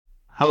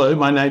Hello,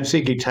 my name's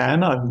Iggy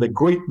Tan. I'm the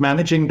Group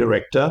Managing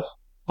Director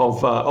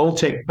of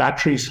Altech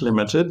Batteries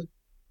Limited.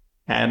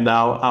 And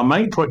our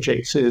main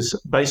project is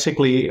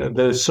basically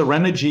the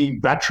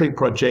Serenergy battery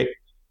project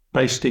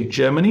based in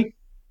Germany,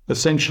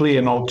 essentially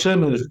an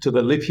alternative to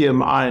the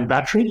lithium-ion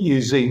battery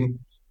using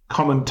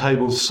common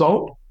table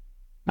salt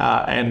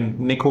and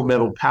nickel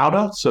metal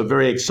powder. So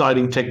very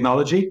exciting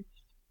technology,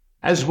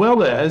 as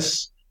well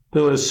as the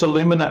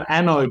Solumina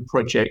Anode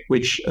project,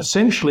 which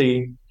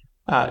essentially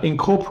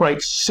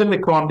incorporates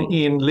silicon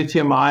in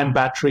lithium-ion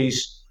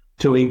batteries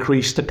to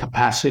increase the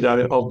capacity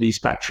of these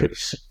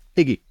batteries.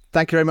 Iggy,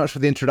 thank you very much for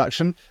the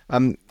introduction.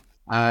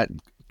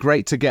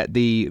 Great to get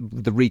the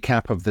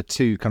recap of the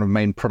two kind of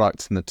main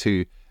products and the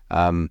two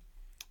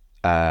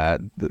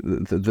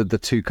the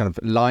two kind of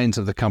lines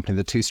of the company,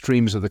 the two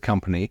streams of the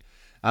company.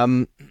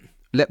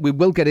 We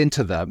will get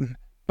into them,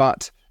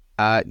 but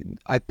I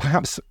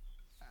perhaps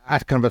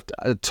at kind of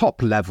a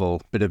top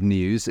level bit of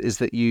news is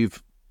that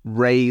you've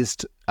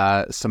raised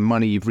some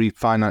money, you've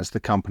refinanced the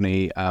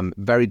company,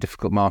 very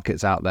difficult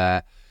markets out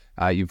there.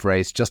 You've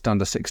raised just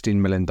under $16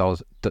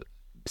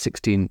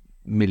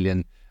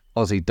 million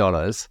Aussie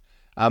dollars.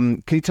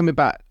 Can you tell me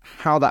about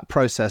how that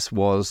process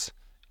was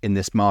in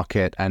this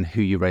market and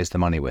who you raised the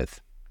money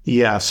with?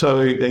 Yeah,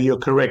 so you're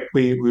correct.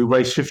 We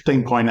raised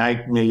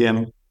 15.8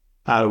 million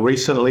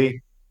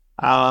recently.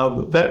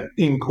 That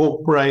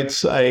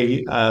incorporates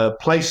a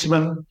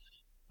placement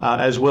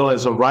as well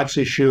as a rights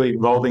issue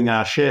involving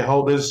our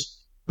shareholders.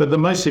 But the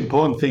most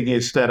important thing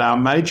is that our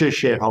major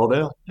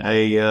shareholder,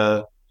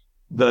 the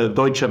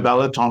Deutsche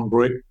Balaton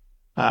Group,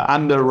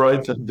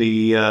 underwrote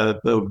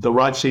the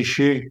rights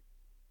issue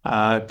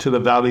to the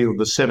value of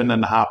the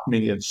 7.5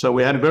 million. So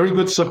we had very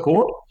good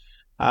support.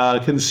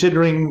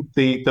 Considering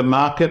the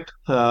market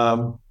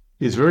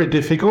is very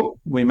difficult,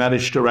 we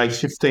managed to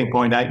raise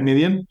 15.8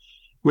 million,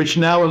 which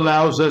now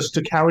allows us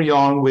to carry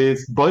on with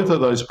both of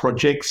those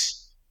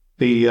projects,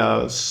 the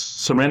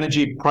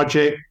Serenergy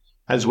project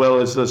as well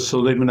as the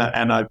Solumina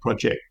Anode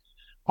project.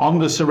 On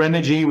the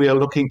Serenergy, we are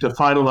looking to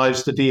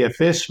finalize the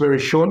DFS very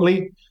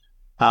shortly,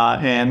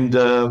 and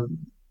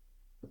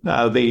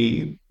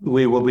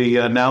we will be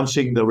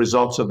announcing the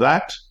results of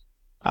that.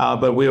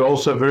 But we're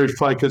also very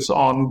focused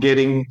on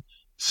getting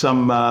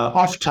some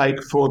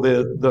offtake for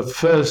the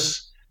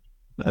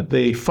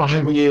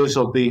 5 years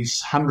of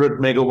these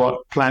 100 megawatt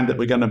plant that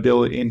we're going to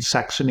build in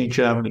Saxony,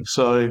 Germany.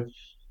 So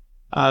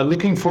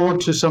looking forward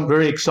to some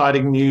very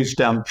exciting news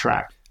down the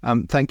track.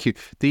 Thank you.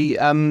 The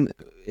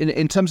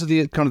in terms of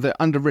the kind of the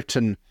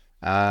underwritten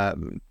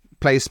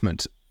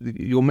placement,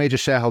 your major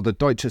shareholder,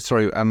 Deutsche,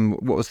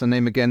 what was the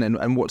name again,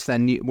 and what's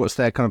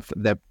their kind of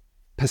their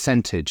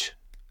percentage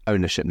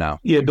ownership now?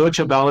 Yeah, Deutsche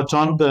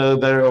Balaton,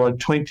 they're a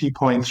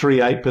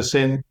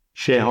 20.38%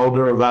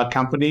 shareholder of our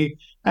company,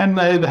 and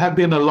they have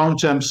been a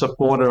long-term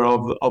supporter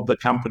of the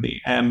company,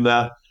 and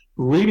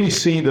really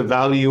see the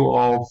value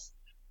of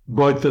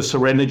both the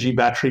Serenergy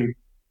battery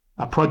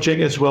project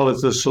as well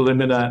as the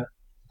Solumina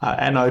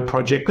Anode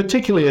project,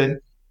 particularly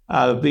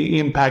the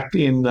impact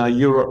in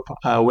Europe,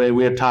 where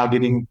we're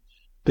targeting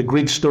the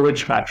grid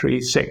storage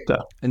battery sector.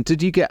 And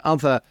did you get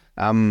other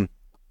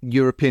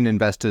European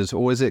investors,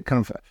 or is it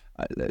kind of,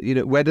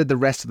 where did the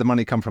rest of the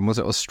money come from? Was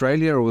it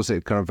Australia, or was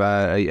it kind of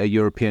a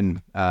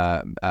European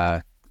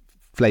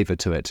flavour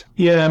to it?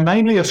 Yeah,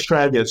 mainly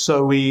Australia.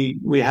 So we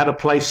had a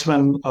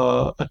placement,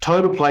 a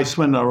total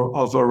placement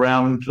of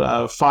around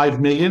 5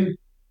 million.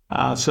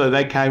 So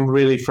they came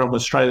really from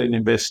Australian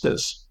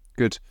investors.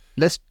 Good.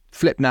 Let's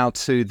flip now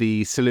to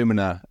the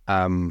Solumina,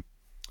 the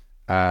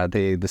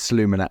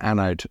Solumina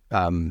Anode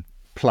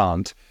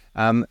plant.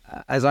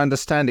 As I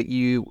understand it,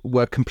 you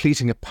were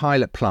completing a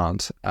pilot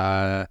plant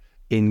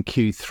in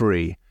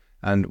Q3,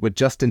 and we're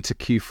just into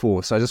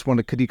Q4. So I just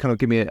wondered, could you kind of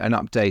give me an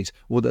update?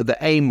 Well, the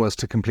aim was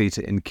to complete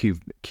it in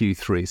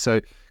Q3. So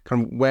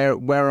kind of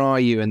where are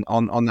you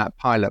on that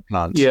pilot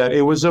plant? Yeah,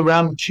 it was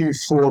around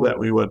Q4 that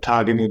we were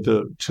targeting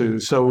to.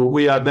 So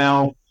we are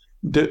now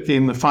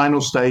in the final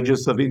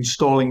stages of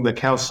installing the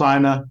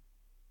calciner.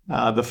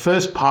 The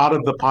first part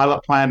of the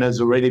pilot plant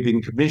has already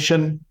been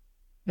commissioned,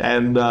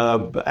 and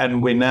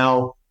we're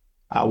now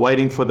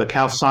waiting for the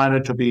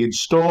calciner to be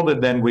installed,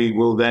 and then we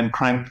will then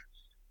crank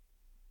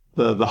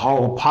the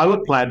whole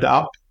pilot plant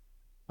up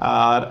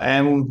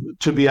and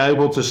to be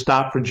able to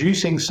start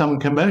producing some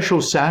commercial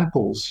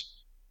samples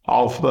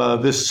of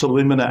this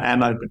Solumina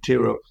anode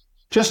material.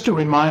 Just to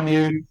remind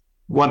you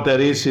what that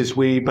is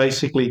we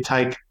basically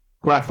take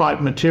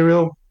graphite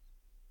material,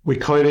 we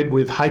coat it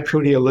with high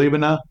purity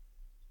alumina.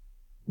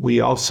 We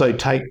also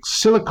take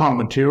silicon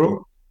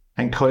material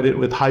and coat it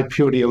with high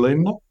purity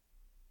alumina,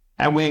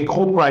 and we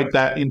incorporate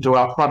that into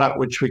our product,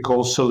 which we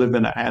call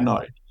Solumina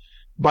Anode.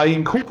 By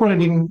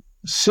incorporating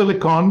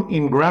silicon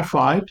in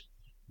graphite,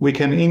 we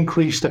can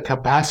increase the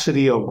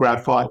capacity of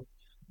graphite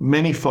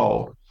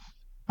manyfold.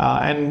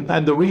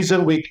 And the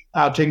reason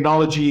our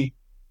technology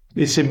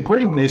is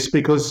important is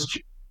because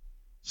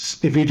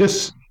if you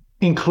just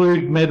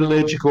include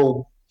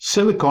metallurgical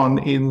silicon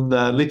in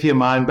the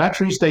lithium-ion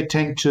batteries, they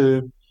tend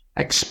to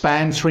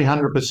expand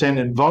 300%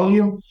 in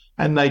volume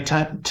and they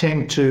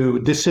tend to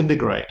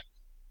disintegrate.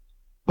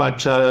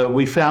 But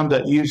we found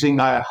that using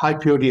a high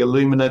purity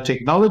alumina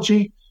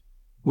technology,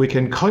 we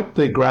can coat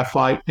the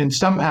graphite, and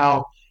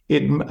somehow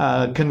it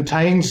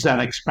contains that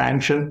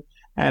expansion,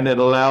 and it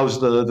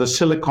allows the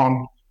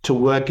silicon to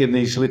work in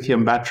these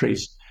lithium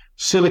batteries.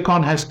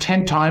 Silicon has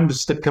 10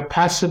 times the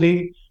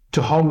capacity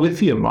to hold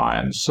lithium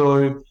ions.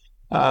 So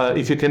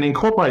if you can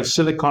incorporate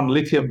silicon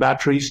lithium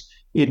batteries,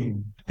 it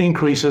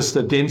increases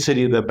the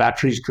density of the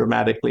batteries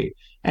dramatically.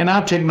 And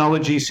our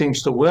technology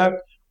seems to work.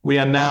 We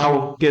are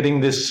now getting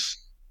this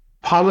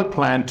pilot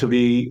plant to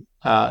be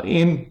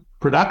in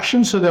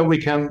production so that we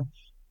can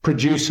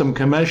produce some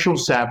commercial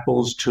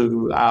samples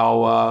to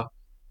our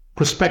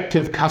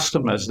prospective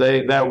customers.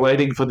 They're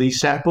waiting for these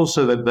samples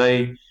so that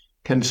they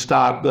can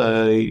start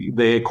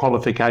their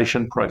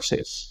qualification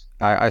process.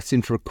 I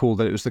seem to recall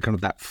that it was the kind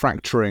of that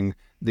fracturing,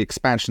 the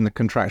expansion, the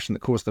contraction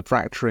that caused the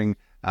fracturing,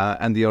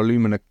 and the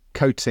alumina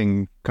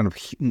coating kind of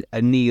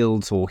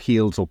anneals or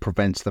heals or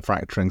prevents the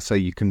fracturing, so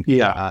you can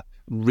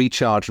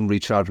recharge and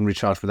recharge and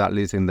recharge without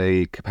losing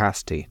the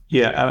capacity.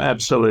 Yeah,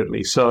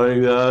 absolutely.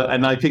 So,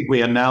 and I think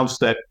we announced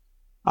that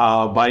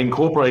by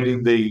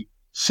incorporating the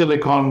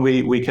silicon,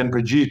 we can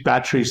produce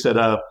batteries that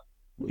are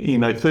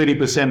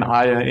 30%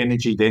 higher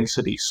energy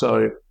density.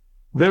 So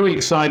very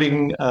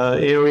exciting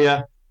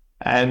area,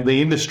 and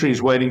the industry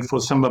is waiting for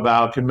some of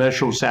our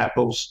commercial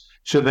samples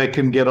so they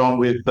can get on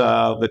with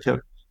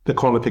the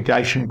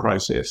qualification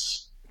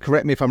process.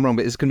 Correct me if I'm wrong,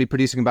 but it's going to be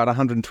producing about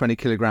 120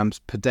 kilograms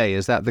per day.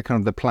 Is that the kind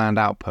of the planned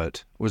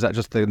output, or is that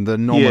just the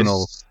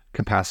nominal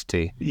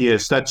capacity?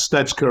 Yes,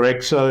 that's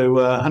correct. So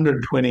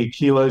 120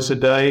 kilos a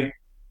day,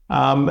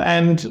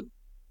 and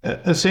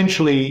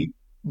essentially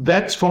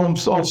that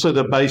forms also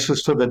the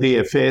basis for the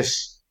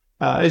DFS.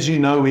 As you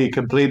know, we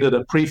completed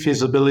a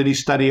pre-feasibility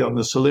study on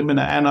the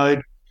Salumina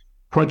anode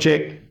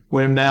project.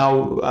 We're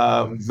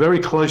now very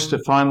close to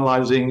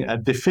finalizing a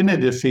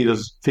definitive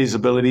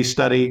feasibility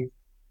study.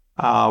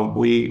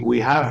 We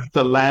have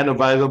the land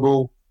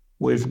available.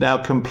 We've now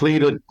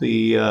completed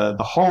the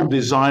whole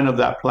design of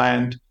that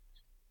plant,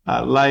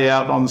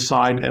 layout on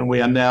site, and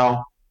we are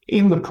now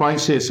in the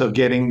process of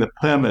getting the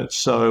permits.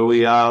 So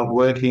we are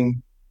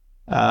working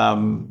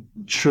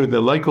through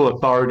the local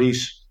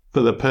authorities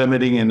for the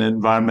permitting and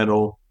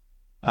environmental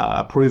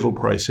approval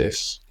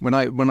process. When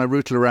I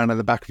rootle around at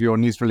the back of your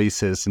news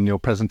releases and your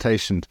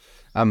presentation,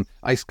 I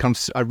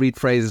read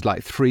phrases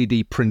like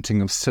 3D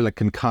printing of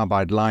silicon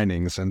carbide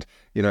linings and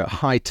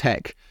high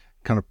tech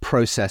kind of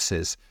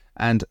processes.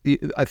 And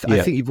I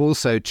think you've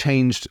also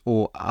changed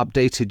or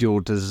updated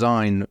your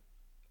design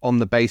on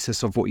the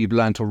basis of what you've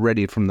learned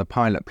already from the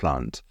pilot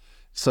plant.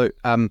 So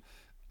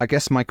I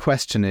guess my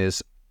question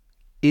is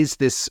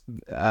this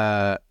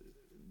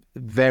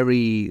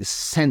very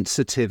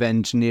sensitive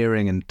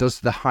engineering, and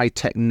does the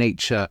high-tech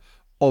nature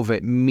of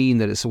it mean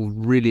that it's all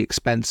really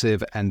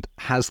expensive, and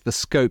has the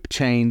scope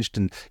changed,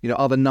 and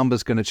are the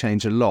numbers going to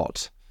change a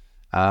lot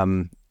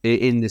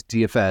in this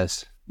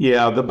DFS?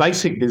 Yeah, the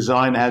basic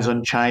design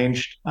hasn't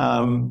changed.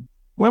 When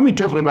we're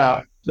talking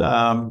about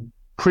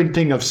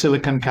printing of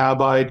silicon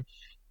carbide,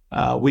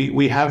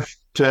 we have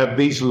to have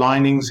these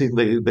linings in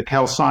the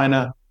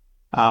calciner,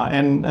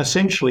 and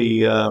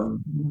essentially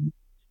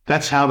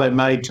that's how they're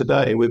made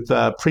today with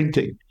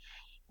printing.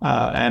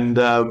 And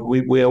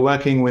we are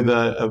working with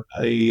a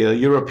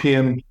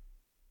European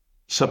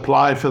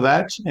supplier for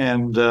that.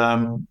 And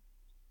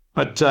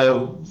but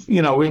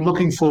we're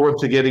looking forward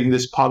to getting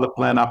this pilot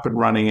plant up and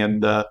running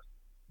and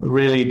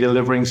really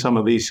delivering some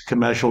of these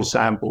commercial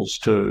samples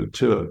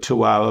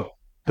to our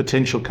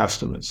potential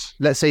customers.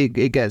 Let's say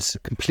it gets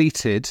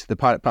completed, the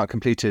pilot plant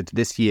completed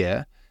this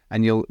year,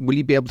 and will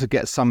you be able to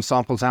get some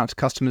samples out to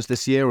customers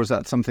this year, or is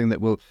that something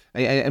that will?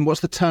 And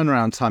what's the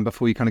turnaround time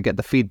before you kind of get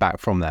the feedback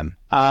from them?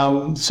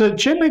 So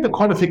generally, the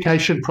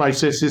qualification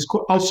process is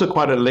also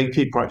quite a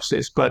lengthy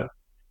process, but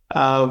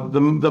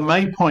the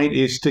main point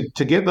is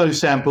to get those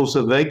samples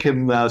so they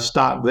can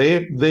start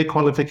their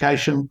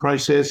qualification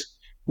process.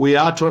 We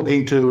are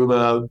talking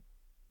to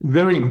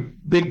very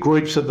big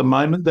groups at the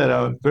moment that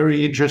are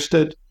very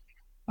interested.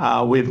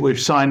 We've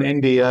signed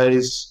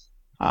NDAs.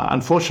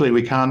 Unfortunately,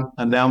 we can't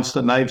announce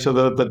the names of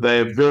it, but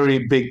they're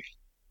very big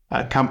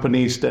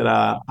companies that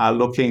are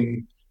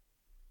looking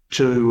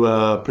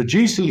to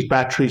produce these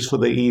batteries for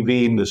the EV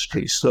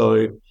industry.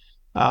 So,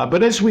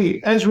 but as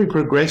we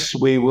progress,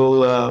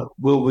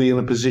 we'll be in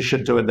a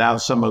position to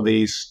announce some of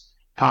these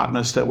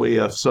partners that we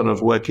are sort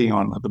of working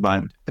on at the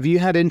moment. Have you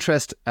had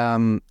interest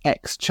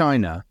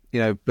ex-China?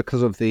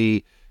 Because of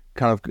the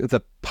kind of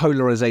the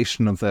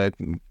polarization of the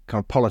kind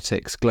of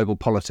politics, global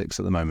politics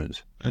at the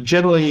moment.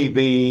 Generally,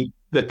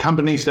 the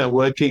companies that are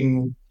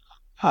working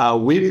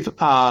with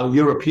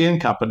European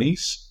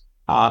companies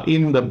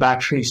in the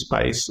battery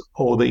space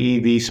or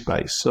the EV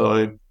space.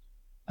 So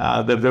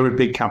they're very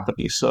big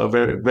companies. So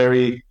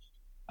very,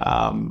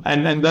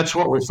 and that's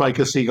what we're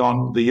focusing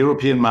on. The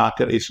European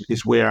market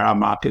is where our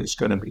market is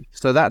going to be.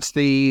 So that's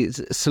the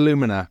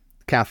Salumina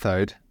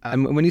cathode.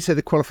 And when you say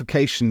the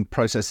qualification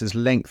process is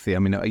lengthy, I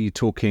mean, are you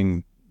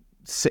talking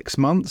 6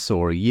 months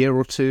or a year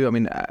or two? I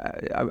mean,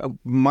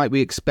 might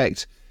we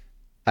expect,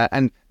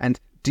 and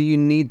do you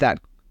need that?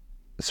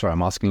 Sorry,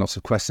 I'm asking lots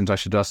of questions. I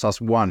should just ask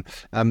one.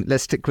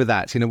 Let's stick with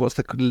that.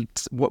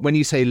 When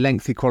you say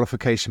lengthy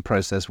qualification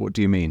process, what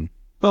do you mean?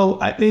 Well,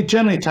 it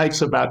generally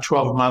takes about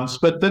 12 months,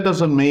 but that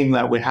doesn't mean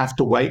that we have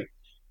to wait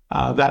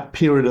that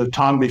period of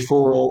time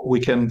before we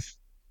can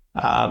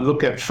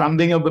look at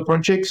funding of the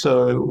project.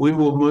 So we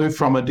will move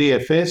from a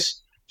DFS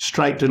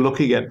straight to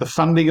looking at the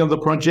funding of the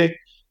project,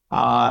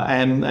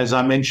 and as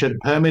I mentioned,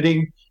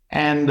 permitting.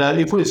 And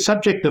if we're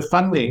subject to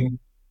funding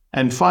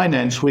and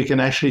finance, we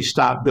can actually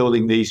start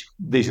building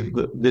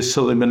this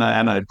alumina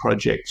anode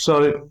project.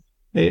 So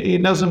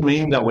it doesn't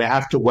mean that we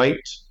have to wait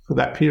for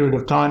that period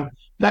of time.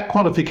 That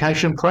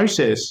qualification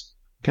process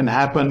can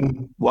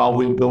happen while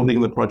we're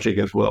building the project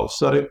as well.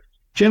 So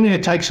generally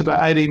it takes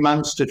about 18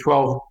 months to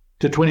 12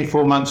 to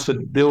 24 months to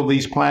build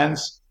these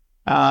plans.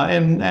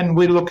 And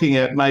we're looking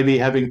at maybe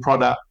having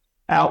product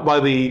out by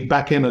the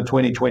back end of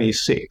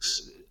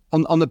 2026.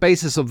 On the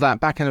basis of that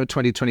back end of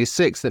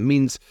 2026, that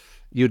means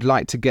you'd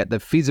like to get the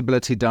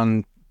feasibility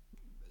done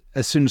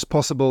as soon as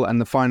possible and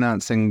the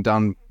financing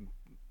done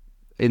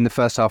in the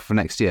first half of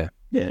next year.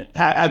 Yeah,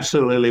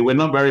 absolutely. We're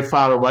not very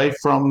far away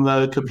from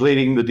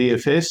completing the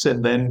DFS.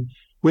 And then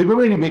we've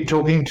already been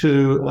talking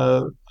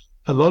to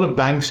a lot of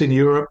banks in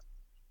Europe.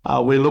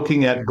 We're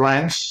looking at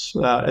grants.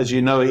 As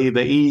you know,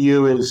 the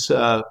EU is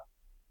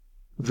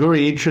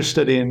very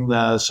interested in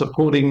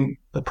supporting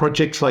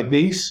projects like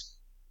these.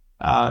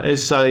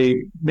 As I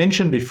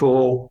mentioned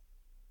before,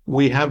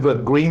 we have a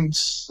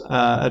greens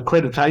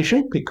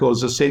accreditation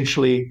because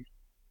essentially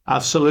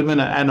our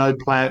alumina anode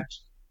plant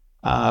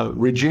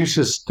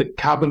reduces the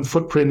carbon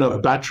footprint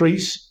of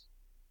batteries,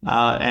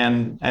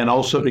 and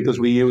also because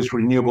we use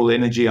renewable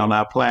energy on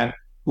our plant,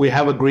 we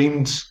have a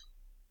greens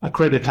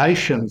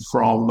accreditation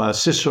from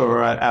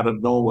Cicero out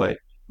of Norway,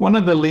 one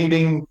of the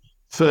leading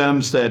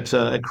firms that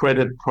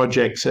accredit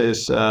projects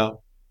as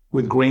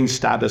with green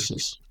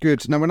statuses.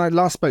 Good. Now, when I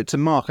last spoke to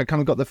Mark, I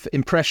kind of got the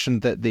impression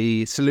that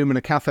the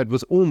alumina cathode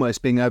was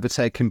almost being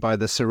overtaken by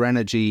the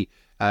Serenergy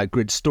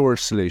grid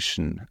storage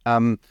solution.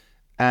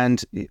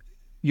 And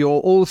you're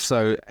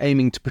also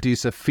aiming to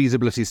produce a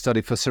feasibility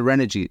study for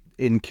Serenergy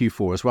in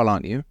Q4 as well,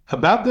 aren't you?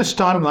 About this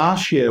time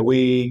last year,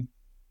 we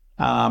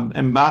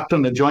embarked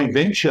on a joint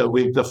venture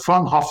with the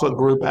Fraunhofer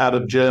Group out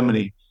of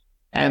Germany.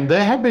 And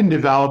they have been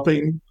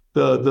developing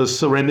the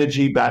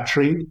Serenergy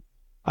battery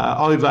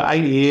over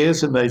 8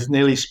 years, and they've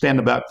nearly spent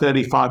about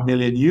 35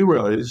 million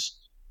euros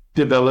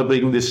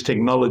developing this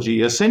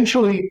technology.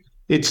 Essentially,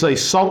 it's a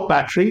salt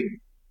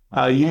battery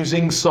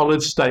using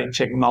solid-state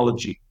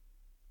technology.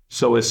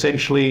 So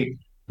essentially,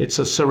 it's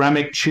a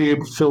ceramic tube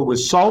filled with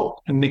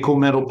salt and nickel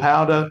metal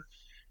powder.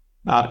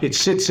 It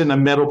sits in a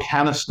metal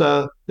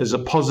canister. There's a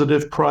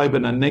positive probe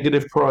and a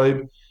negative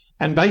probe.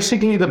 And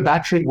basically, the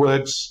battery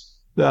works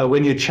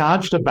when you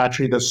charge the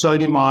battery, the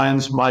sodium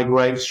ions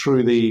migrate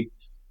through the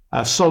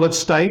solid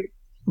state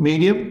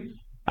medium,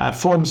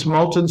 forms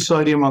molten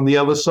sodium on the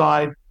other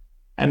side.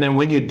 And then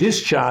when you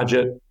discharge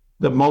it,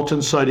 the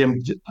molten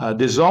sodium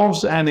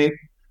dissolves and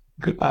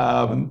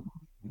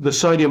the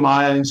sodium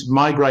ions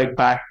migrate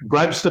back,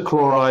 grabs the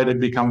chloride and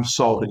becomes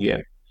salt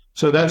again.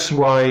 So that's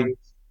why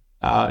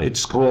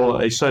it's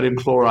called a sodium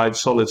chloride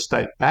solid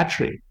state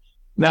battery.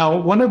 Now,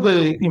 one of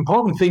the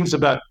important things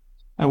about,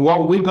 and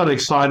what we got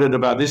excited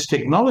about this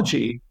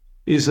technology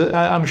is that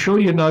I'm sure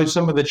you know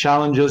some of the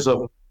challenges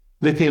of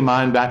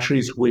lithium-ion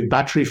batteries with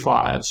battery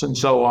fires and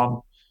so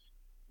on.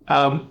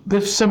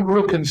 There's some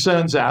real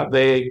concerns out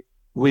there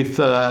with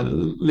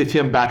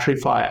lithium battery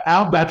fire.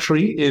 Our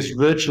battery is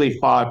virtually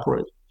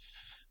fireproof.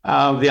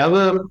 The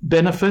other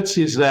benefits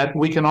is that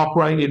we can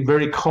operate in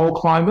very cold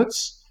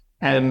climates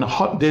and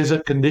hot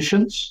desert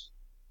conditions.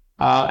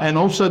 And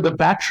also the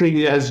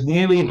battery has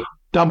nearly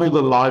double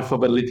the life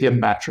of a lithium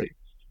battery.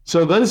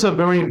 So those are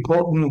very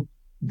important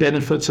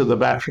benefits of the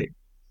battery.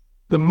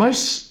 The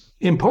most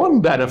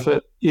important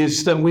benefit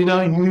is that we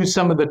don't use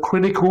some of the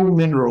critical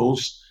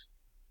minerals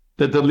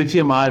that the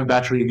lithium-ion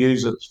battery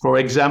uses. For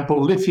example,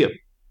 lithium.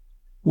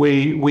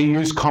 We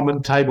use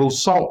common table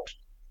salt.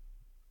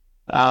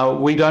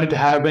 We don't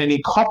have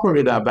any copper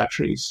in our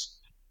batteries.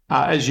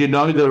 As you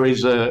know, there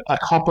is a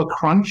copper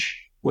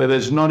crunch where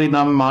there's not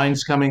enough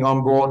mines coming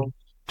on board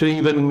to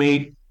even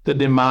meet the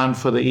demand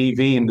for the EV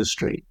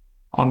industry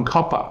on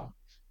copper.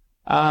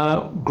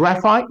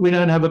 Graphite, we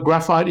don't have a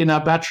graphite in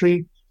our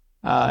battery.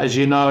 As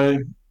you know,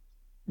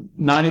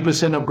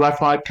 90% of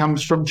graphite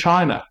comes from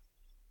China,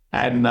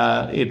 and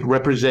it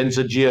represents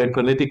a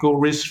geopolitical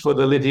risk for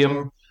the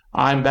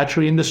lithium-ion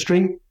battery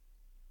industry.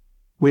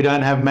 We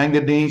don't have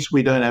manganese,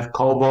 we don't have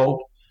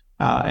cobalt,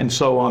 and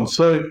so on.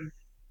 So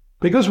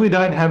because we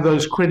don't have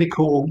those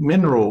critical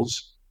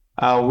minerals,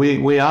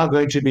 we are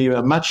going to be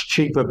a much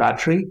cheaper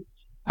battery,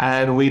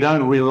 and we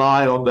don't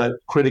rely on the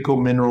critical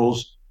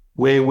minerals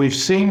where we've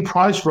seen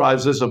price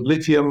rises of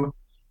lithium,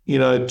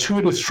 2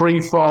 to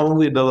 3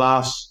 fold in the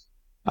last,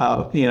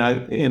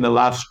 in the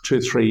last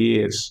 2-3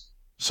 years.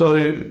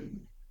 So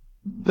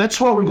that's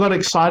why we got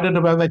excited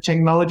about that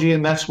technology,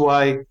 and that's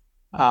why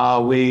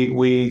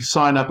we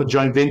sign up a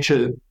joint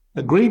venture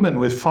agreement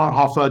with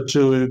Fraunhofer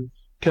to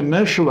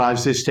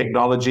commercialize this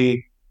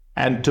technology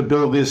and to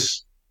build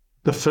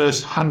the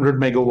first 100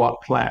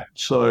 megawatt plant.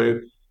 So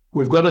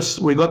we've got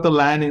the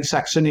land in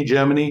Saxony,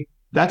 Germany.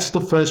 That's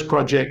the first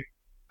project,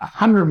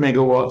 100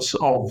 megawatts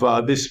of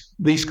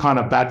these kind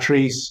of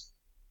batteries.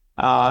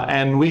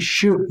 And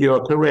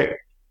you're correct,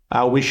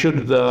 we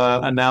should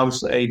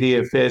announce a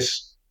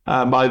DFS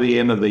by the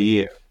end of the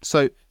year.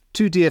 So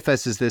 2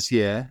 DFSs this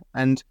year,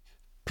 and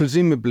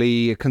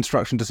presumably a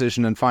construction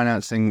decision and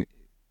financing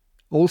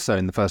also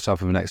in the first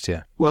half of next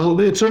year. Well,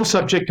 it's all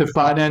subject to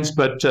finance,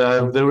 but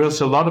there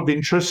is a lot of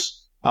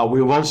interest.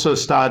 We've also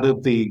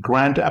started the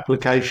grant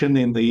application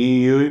in the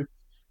EU.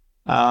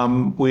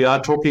 We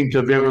are talking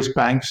to various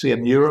banks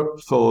in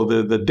Europe for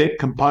the debt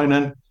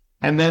component,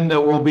 and then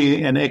there will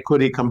be an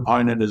equity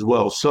component as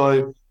well.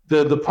 So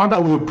the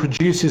product we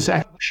produce is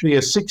actually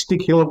a 60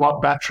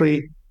 kilowatt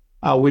battery.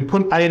 We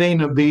put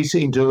 18 of these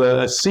into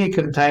a sea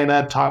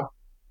container type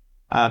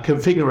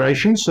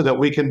configuration so that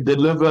we can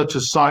deliver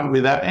to site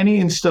without any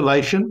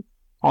installation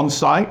on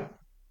site.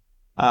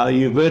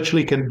 You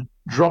virtually can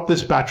drop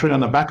this battery on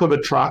the back of a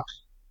truck,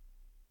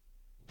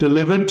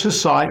 deliver it to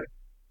site,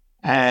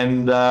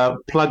 and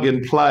plug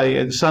and play,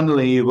 and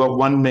suddenly you've got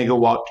 1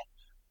 megawatt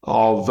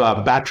of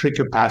battery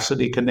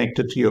capacity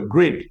connected to your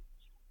grid.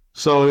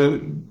 So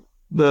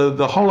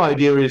the whole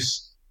idea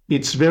is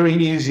it's very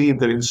easy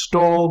to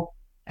install,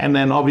 and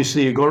then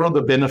obviously you've got all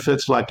the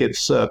benefits, like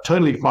it's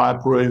totally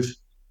fireproof,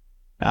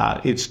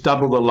 it's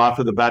double the life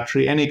of the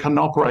battery, and it can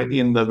operate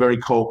in the very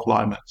cold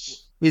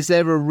climates. Is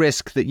there a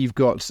risk that you've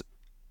got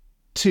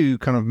 2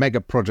 kind of mega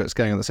projects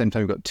going on at the same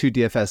time? You've got 2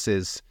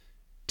 DFSs,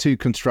 2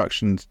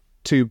 constructions,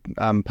 2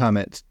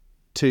 permits,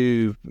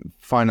 2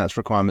 finance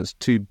requirements,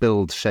 2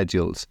 build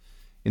schedules.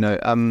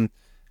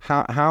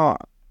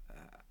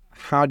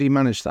 How do you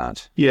manage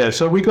that? Yeah,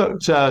 so we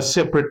got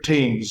separate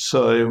teams.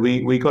 So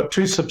we got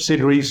 2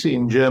 subsidiaries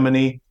in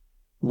Germany.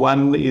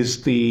 One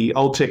is the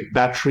Altech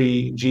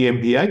Battery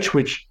GmbH,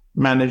 which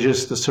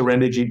manages the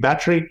Serenergy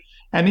battery.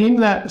 And in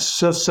that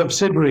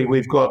subsidiary,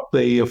 we've got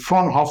the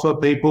Fraunhofer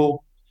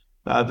people,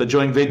 the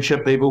joint venture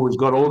people. We've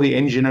got all the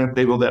engineering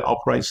people that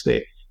operates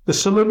there. The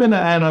Salumina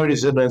Anode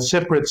is in a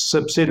separate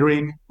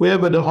subsidiary. We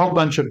have a whole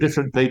bunch of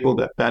different people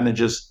that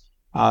manages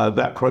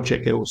that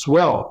project as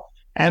well.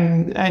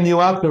 And you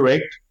are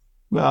correct,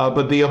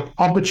 but the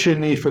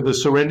opportunity for the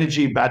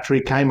Serenergy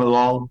battery came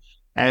along,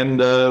 and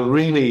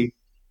really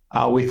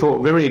we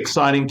thought very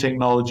exciting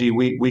technology.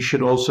 We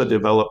should also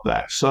develop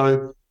that.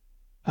 So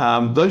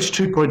those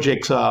 2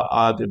 projects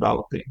are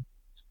developing.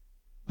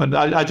 But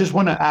I just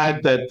want to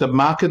add that the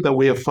market that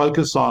we are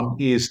focused on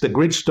is the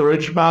grid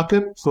storage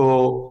market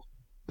for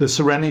the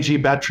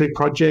Serenergy battery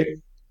project.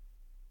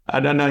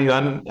 I don't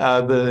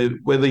know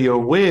whether you're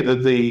aware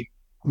that the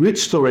grid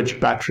storage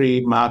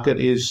battery market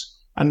is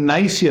a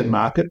nascent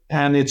market,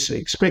 and it's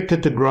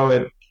expected to grow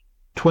at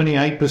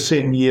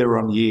 28% year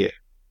on year.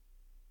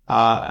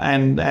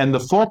 And the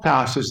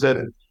forecast is that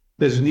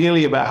there's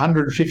nearly about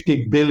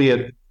 150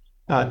 billion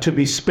to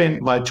be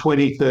spent by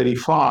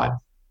 2035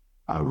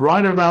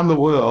 right around the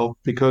world,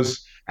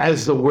 because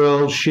as the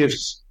world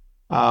shifts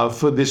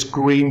for this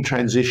green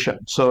transition.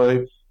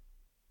 So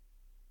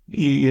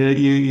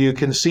you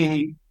can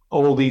see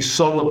all these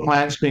solar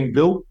plants being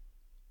built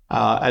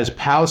as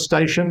power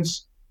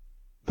stations.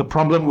 The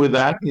problem with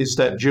that is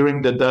that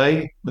during the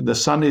day, when the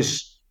sun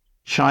is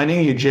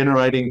shining, you're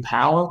generating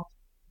power.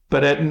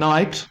 But at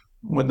night,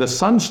 when the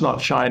sun's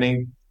not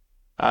shining,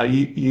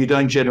 you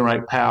don't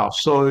generate power.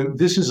 So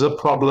this is a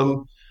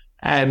problem.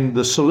 And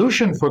the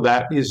solution for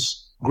that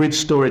is grid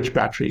storage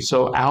batteries.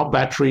 So our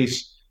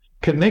batteries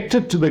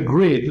connected to the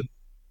grid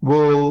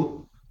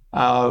will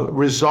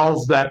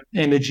resolve that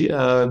energy,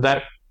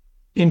 that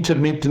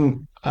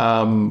intermittent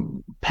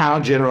power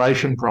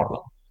generation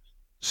problem.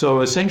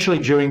 So essentially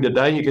during the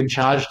day, you can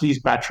charge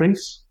these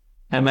batteries,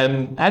 and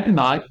then at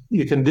night,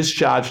 you can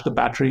discharge the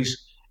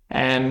batteries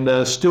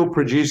and still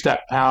produce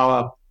that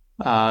power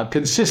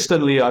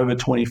consistently over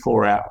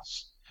 24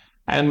 hours.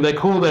 And they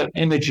call that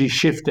energy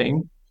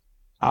shifting,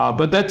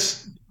 but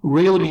that's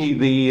really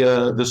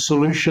the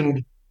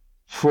solution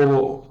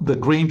for the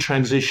green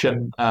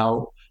transition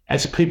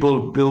as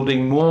people are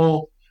building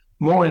more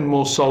and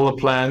more solar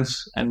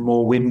plants and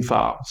more wind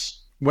farms.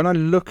 When I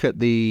look at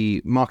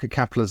the market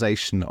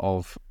capitalization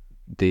of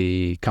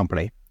the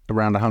company,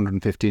 around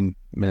 $115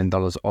 million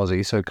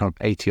Aussie, so kind of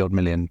 80 odd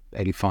million,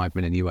 85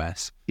 million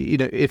US.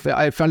 If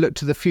I look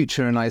to the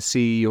future and I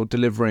see you're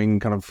delivering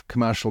kind of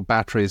commercial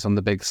batteries on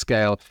the big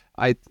scale,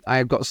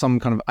 I've got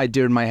some kind of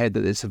idea in my head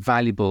that it's a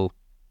valuable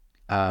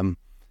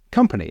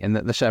company and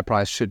that the share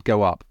price should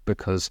go up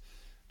because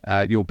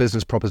your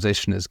business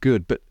proposition is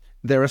good. But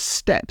there are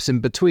steps in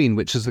between,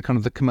 which is the kind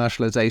of the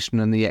commercialization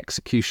and the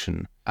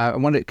execution. I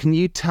wonder, can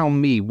you tell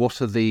me what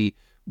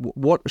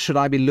should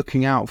I be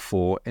looking out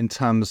for in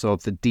terms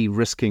of the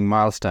de-risking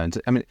milestones?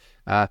 I mean,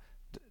 what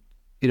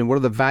are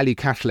the value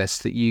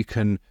catalysts that you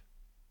can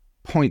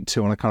point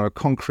to on a kind of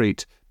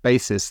concrete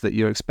basis that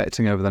you're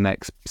expecting over the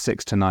next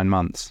 6 to 9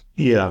 months?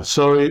 Yeah,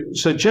 so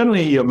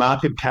generally your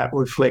market cap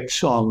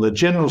reflects on the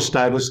general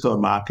status of the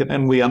market,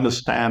 and we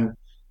understand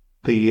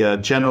the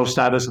general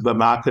status of the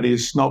market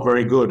is not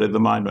very good at the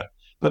moment.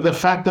 But the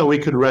fact that we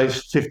could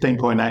raise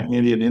 15.8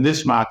 million in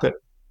this market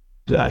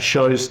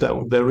shows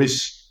that there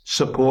is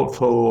support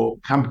for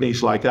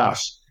companies like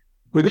us.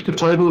 We've got a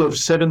total of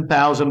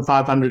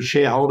 7,500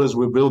 shareholders.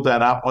 We built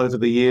that up over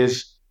the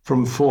years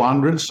from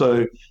 400.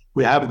 So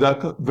we have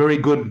got very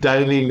good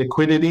daily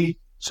liquidity.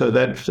 So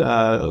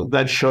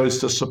that shows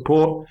the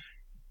support.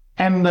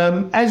 And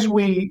as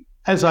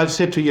I've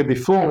said to you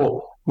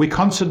before, we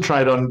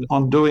concentrate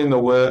on doing the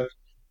work.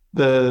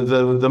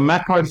 The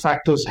macro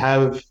factors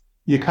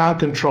you can't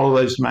control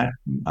those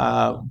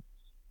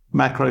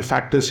macro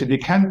factors. If you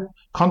can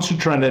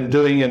concentrate on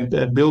doing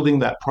and building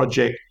that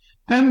project,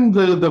 then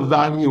the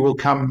value will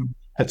come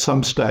at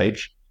some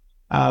stage.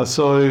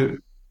 So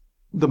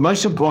the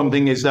most important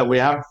thing is that we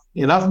have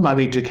enough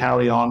money to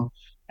carry on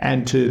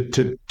and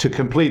to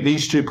complete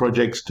these two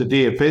projects to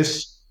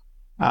DFS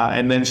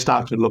and then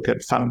start to look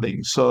at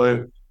funding.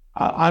 So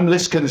I'm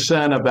less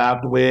concerned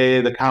about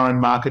where the current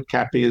market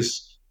cap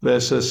is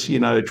versus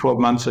 12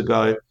 months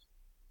ago.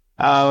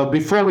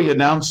 Before we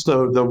announced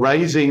the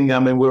raising, I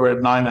mean, we were at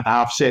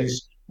 9.5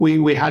 cents.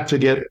 We had to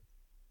get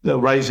the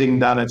raising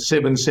done at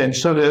 7 cents.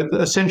 So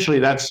essentially,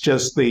 that's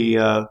just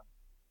the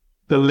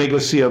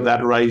legacy of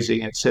that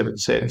raising at 7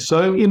 cents.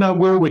 So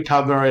we'll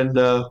recover, and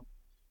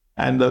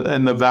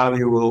the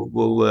value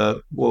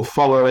will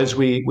follow as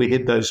we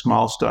hit those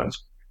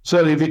milestones.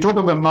 So if you talk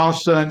about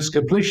milestones,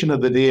 completion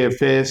of the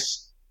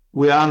DFS,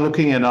 we are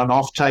looking at an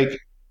offtake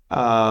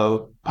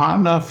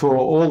partner for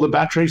all the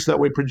batteries that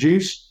we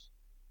produce.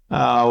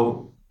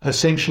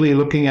 Essentially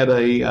looking at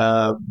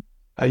a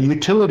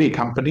utility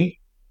company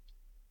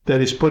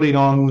that is putting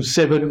on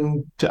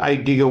 7 to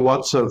 8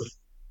 gigawatts of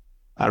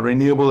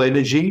renewable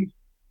energy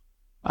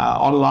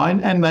online,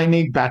 and they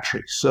need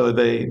batteries. So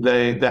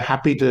they're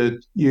happy to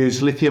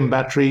use lithium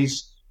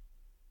batteries,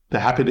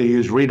 they're happy to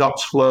use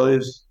redox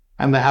flows,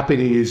 and they're happy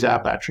to use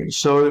our batteries.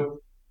 So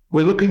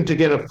we're looking to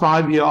get a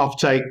 5-year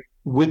offtake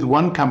with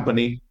one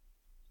company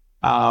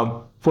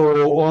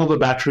for all the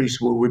batteries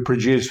we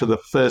produce for the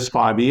first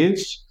 5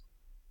 years,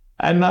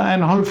 and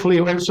hopefully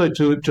also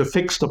to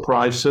fix the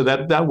price, so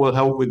that will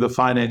help with the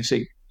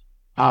financing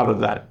out of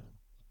that.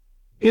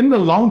 In the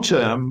long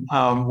term,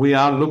 we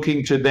are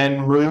looking to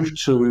then move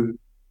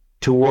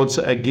towards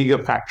a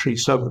gigafactory,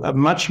 so a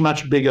much,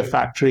 much bigger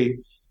factory.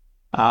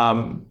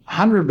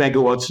 100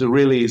 megawatts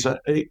really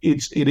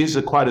is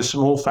quite a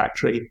small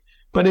factory,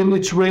 but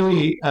it's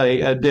really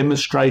a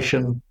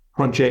demonstration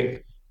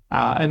project.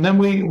 And then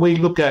we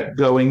look at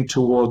going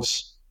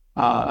towards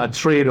a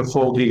 3 to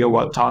 4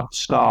 gigawatt type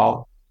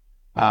style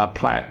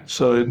plant.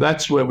 So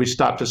that's where we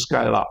start to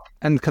scale up.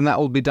 And can that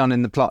all be done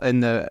in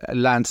the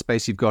land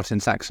space you've got in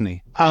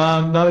Saxony?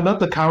 No, not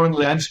the current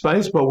land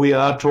space, but we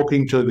are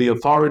talking to the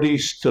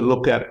authorities to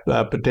look at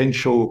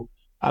potential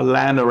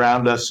land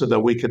around us, so that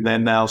we can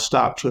then now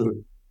start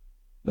to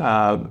do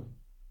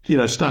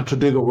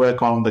the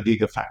work on the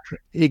gigafactory.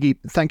 Iggy,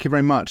 thank you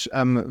very much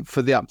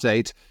for the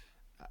update.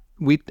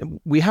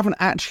 We haven't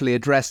actually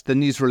addressed the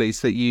news release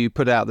that you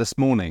put out this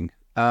morning,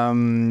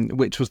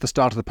 which was the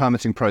start of the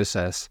permitting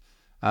process.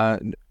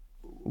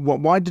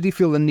 Why did you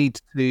feel the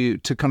need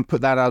to kind of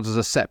put that out as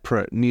a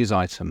separate news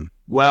item?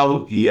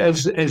 Well,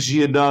 as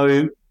you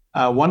know,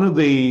 one of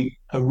the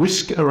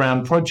risks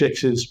around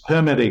projects is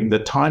permitting, the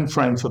time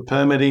frame for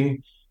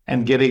permitting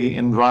and getting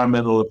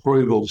environmental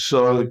approval.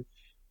 So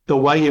the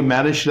way you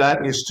manage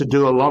that is to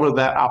do a lot of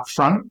that up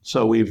front.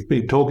 So we've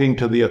been talking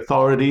to the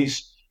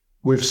authorities.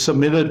 We've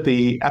submitted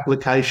the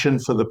application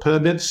for the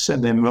permits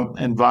and then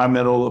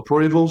environmental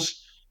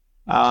approvals.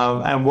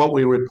 And what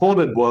we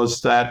reported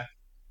was that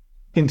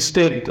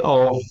instead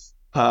of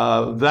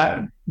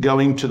that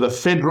going to the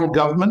federal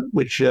government,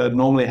 which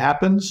normally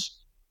happens,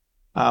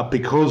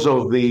 because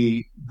of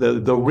the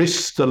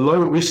risks, the low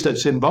risk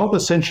that's involved,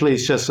 essentially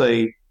it's just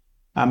a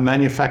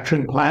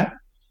manufacturing plant.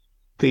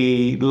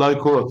 The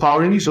local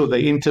authorities or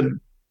the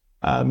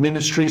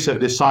ministries have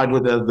decided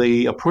whether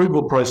the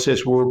approval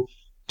process will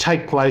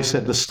take place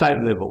at the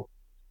state level.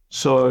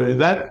 So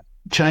that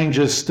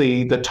changes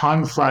the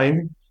time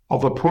frame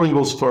of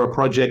approvals for a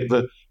project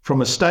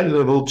from a state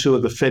level to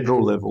the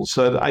federal level.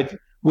 So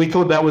we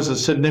thought that was a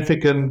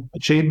significant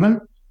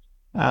achievement,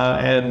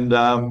 and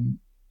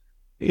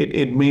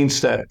it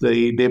means that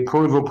the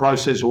approval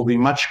process will be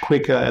much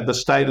quicker at the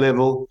state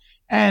level.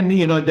 And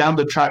down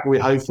the track,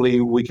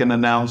 hopefully we can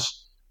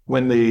announce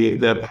when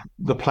the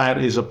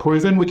plant is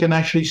approved, and we can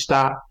actually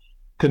start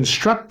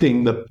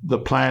constructing the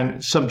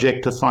plant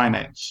subject to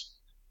finance.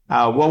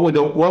 What we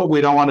don't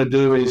want to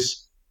do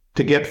is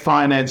to get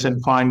finance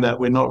and find that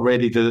we're not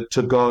ready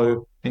to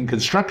go in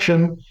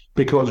construction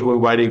because we're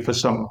waiting for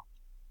some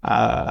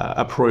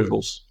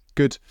approvals.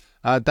 Good.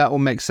 That all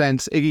makes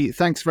sense. Iggy,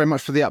 thanks very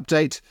much for the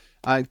update.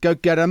 Go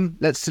get them.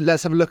 Let's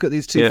have a look at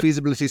these two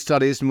feasibility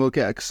studies, and we'll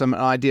get some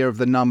idea of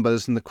the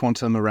numbers and the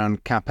quantum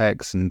around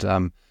CapEx,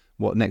 and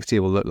what next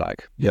year will look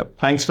like. Yep.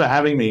 Thanks for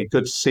having me.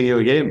 Good to see you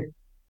again.